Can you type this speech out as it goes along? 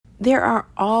there are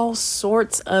all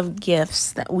sorts of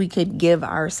gifts that we could give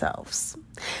ourselves.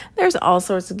 There's all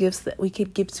sorts of gifts that we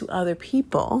could give to other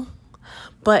people.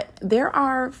 But there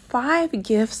are 5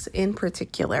 gifts in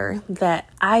particular that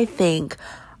I think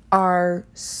are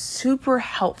super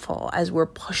helpful as we're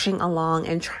pushing along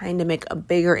and trying to make a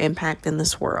bigger impact in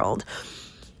this world.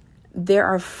 There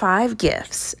are 5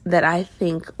 gifts that I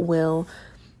think will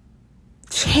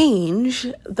change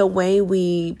the way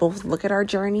we both look at our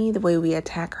journey, the way we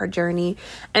attack our journey,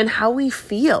 and how we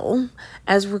feel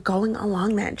as we're going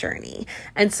along that journey.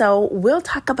 And so we'll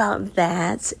talk about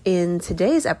that in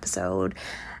today's episode.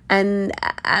 And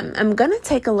I'm going to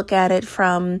take a look at it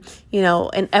from,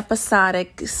 an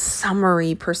episodic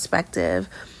summary perspective,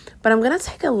 but I'm going to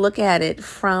take a look at it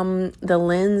from the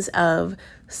lens of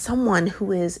someone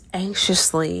who is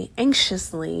anxiously,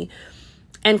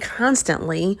 and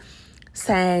constantly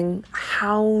saying,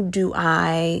 how do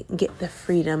I get the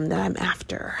freedom that I'm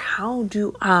after? How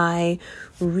do I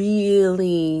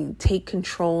really take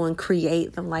control and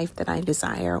create the life that I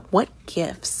desire? What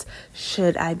gifts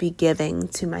should I be giving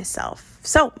to myself?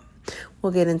 So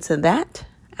we'll get into that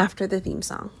after the theme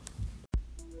song.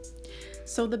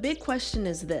 So the big question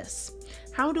is this: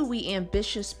 how do we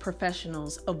ambitious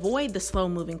professionals avoid the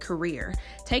slow-moving career,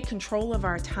 take control of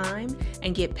our time,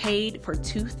 and get paid for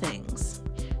 2 things?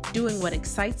 Doing what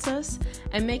excites us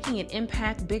and making an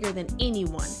impact bigger than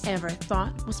anyone ever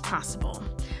thought was possible.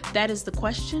 That is the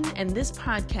question, and this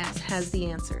podcast has the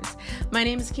answers. My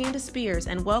name is Candace Spears,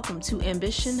 and welcome to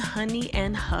Ambition, Honey,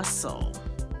 and Hustle.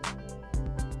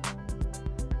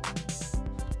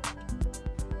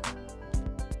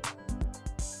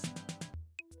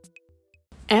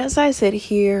 As I sit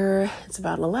here, it's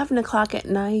about 11 o'clock at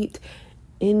night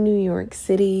in New York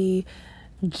City.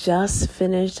 Just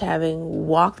finished having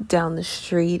walked down the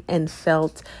street and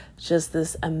felt just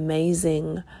this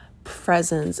amazing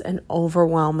presence and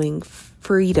overwhelming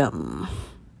freedom.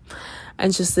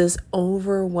 And just this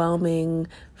overwhelming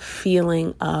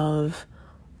feeling of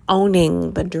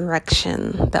owning the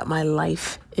direction that my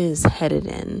life is headed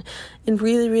in, and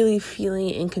really feeling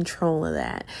in control of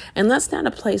that. And that's not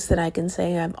a place that I can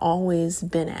say I've always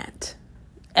been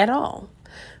at all,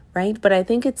 right? But I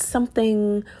think it's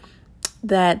something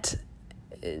that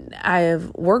I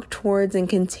have worked towards and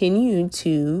continue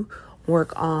to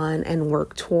work on and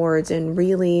work towards, and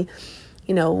really,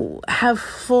 have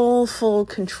full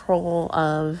control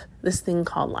of this thing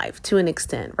called life to an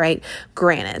extent, right?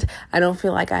 Granted, I don't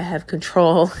feel like I have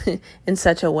control in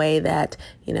such a way that,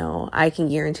 I can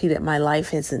guarantee that my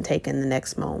life isn't taken the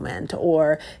next moment,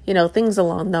 or, things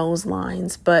along those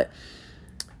lines. But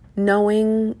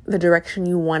knowing the direction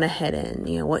you want to head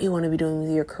in, what you want to be doing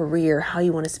with your career, how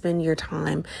you want to spend your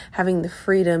time, having the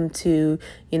freedom to,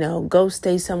 go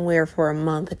stay somewhere for a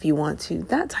month if you want to,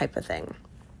 that type of thing.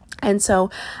 And so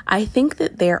I think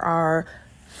that there are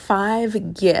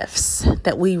 5 gifts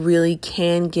that we really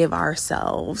can give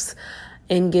ourselves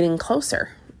in getting closer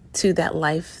to that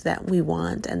life that we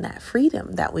want and that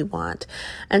freedom that we want.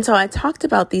 And so I talked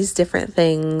about these different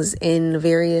things in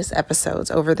various episodes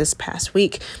over this past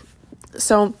week.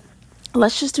 So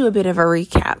let's just do a bit of a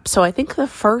recap. So I think the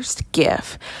first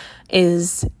gift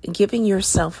is giving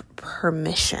yourself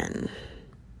permission.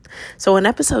 So in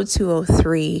episode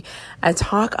 203, I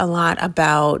talk a lot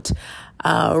about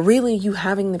really you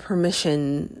having the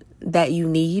permission that you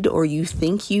need, or you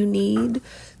think you need,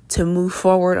 to move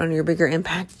forward on your bigger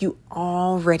impact. You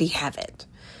already have it.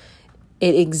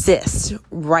 It exists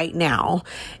right now.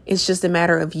 It's just a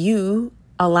matter of you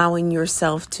allowing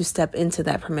yourself to step into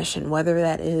that permission, whether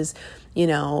that is,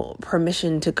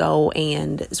 permission to go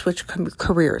and switch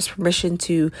careers, permission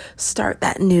to start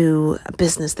that new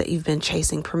business that you've been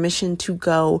chasing, permission to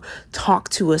go talk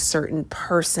to a certain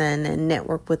person and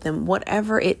network with them,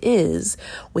 whatever it is,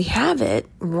 we have it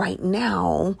right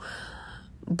now,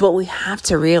 but we have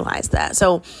to realize that.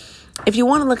 So if you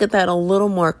want to look at that a little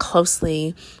more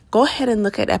closely, go ahead and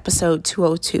look at episode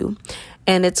 202.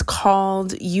 And it's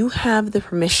called You Have the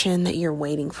Permission That You're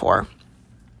Waiting For.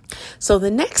 So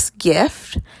the next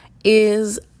gift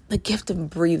is the gift of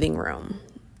breathing room.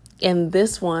 And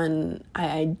this one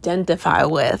I identify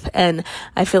with, and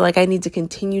I feel like I need to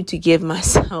continue to give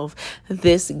myself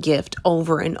this gift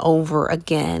over and over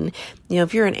again.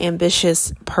 If you're an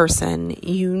ambitious person,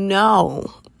 you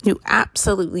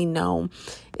absolutely know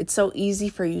it's so easy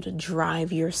for you to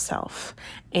drive yourself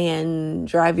and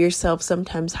drive yourself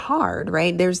sometimes hard,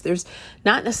 right? There's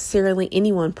not necessarily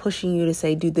anyone pushing you to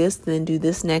say, do this, then do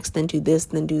this next, then do this,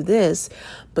 then do this,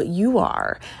 but you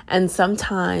are. And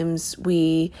sometimes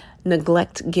we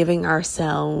neglect giving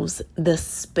ourselves the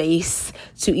space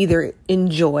to either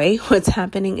enjoy what's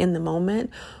happening in the moment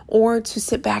or to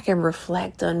sit back and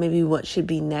reflect on maybe what should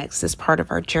be next as part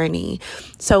of our journey.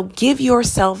 So give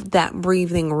yourself that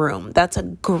breathing room. That's a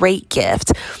great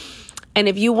gift. And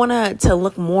if you want to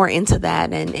look more into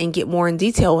that and get more in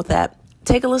detail with that,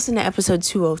 take a listen to episode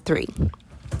 203.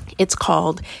 It's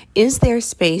called, Is There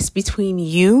Space Between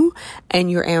You and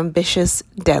Your Ambitious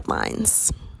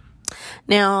Deadlines?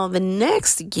 Now, the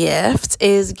next gift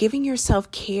is giving yourself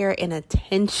care and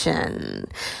attention.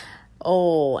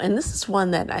 Oh, and this is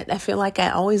one that I feel like I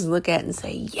always look at and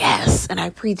say, yes. And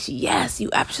I preach, yes, you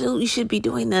absolutely should be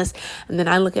doing this. And then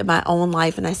I look at my own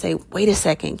life and I say, wait a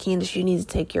second, Candace, you need to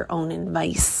take your own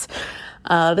advice.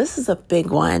 This is a big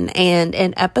one. And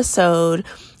in episode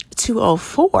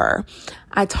 204,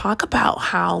 I talk about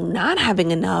how not having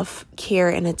enough care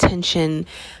and attention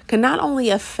can not only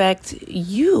affect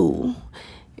you,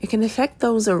 it can affect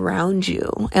those around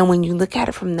you. And when you look at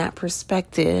it from that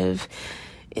perspective,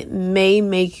 it may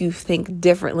make you think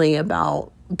differently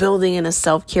about building in a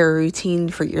self-care routine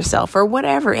for yourself or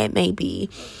whatever it may be.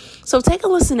 So take a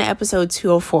listen to episode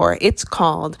 204. It's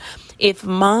called, If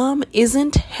Mom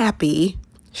Isn't Happy,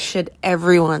 Should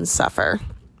Everyone Suffer?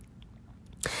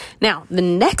 Now, the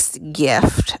next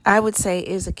gift I would say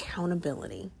is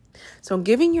accountability. So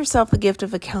giving yourself the gift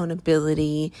of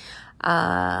accountability,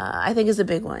 I think is a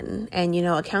big one. And,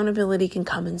 accountability can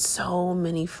come in so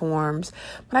many forms.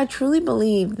 But I truly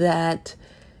believe that,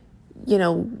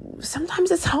 sometimes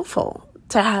it's helpful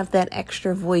to have that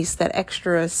extra voice, that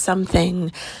extra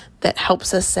something that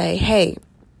helps us say, hey,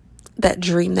 that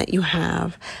dream that you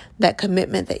have, that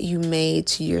commitment that you made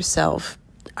to yourself,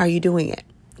 are you doing it?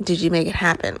 Did you make it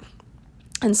happen?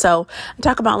 And so I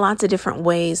talk about lots of different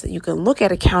ways that you can look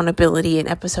at accountability in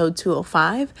episode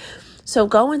 205. So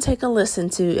go and take a listen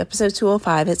to episode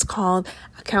 205. It's called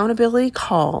Accountability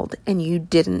Called and You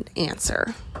Didn't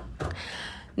Answer.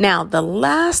 Now, the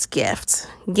last gift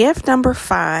number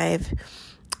 5,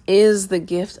 is the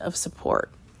gift of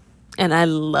support. And I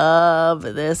love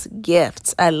this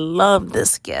gift. I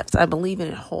believe in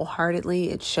it wholeheartedly.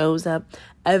 It shows up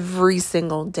every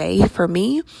single day for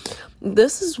me.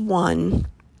 This is one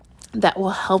that will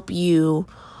help you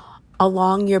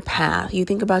along your path. You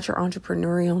think about your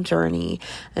entrepreneurial journey,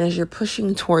 and as you're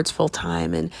pushing towards full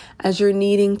time, and as you're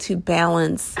needing to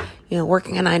balance,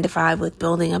 working a 9-to-5 with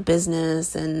building a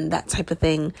business and that type of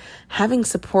thing, having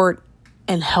support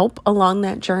and help along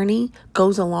that journey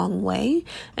goes a long way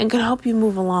and can help you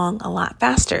move along a lot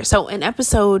faster. So in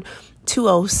episode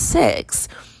 206,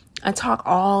 I talk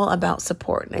all about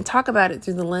support, and I talk about it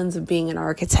through the lens of being an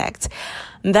architect.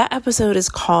 That episode is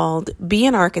called Be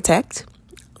an Architect,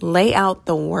 Lay Out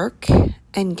the Work,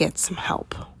 and Get Some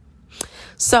Help.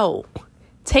 So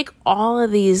take all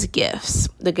of these gifts,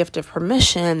 the gift of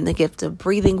permission, the gift of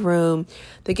breathing room,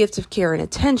 the gift of care and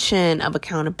attention, of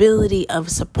accountability, of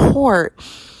support.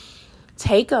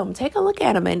 Take them, take a look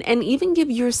at them, and even give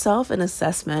yourself an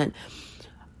assessment.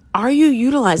 Are you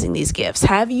utilizing these gifts?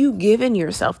 Have you given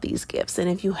yourself these gifts? And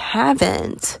if you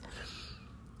haven't,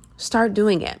 start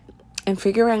doing it and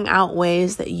figuring out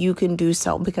ways that you can do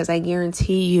so, because I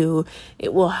guarantee you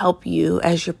it will help you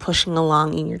as you're pushing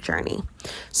along in your journey.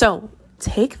 So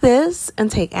take this and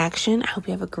take action. I hope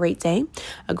you have a great day,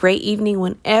 a great evening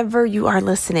whenever you are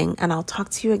listening, and I'll talk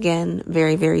to you again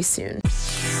very, very soon.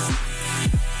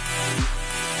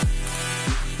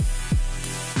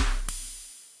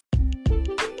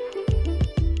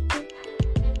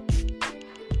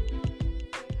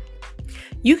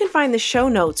 You can find the show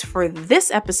notes for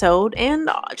this episode and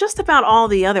just about all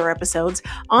the other episodes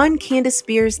on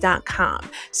CandaceSpears.com.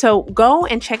 So go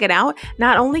and check it out.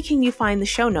 Not only can you find the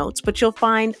show notes, but you'll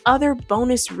find other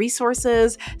bonus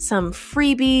resources, some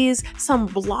freebies, some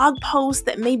blog posts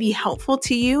that may be helpful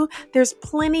to you. There's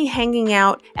plenty hanging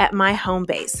out at my home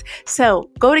base. So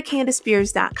go to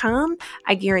CandaceSpears.com.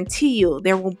 I guarantee you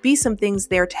there will be some things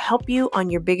there to help you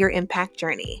on your bigger impact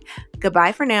journey.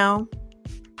 Goodbye for now.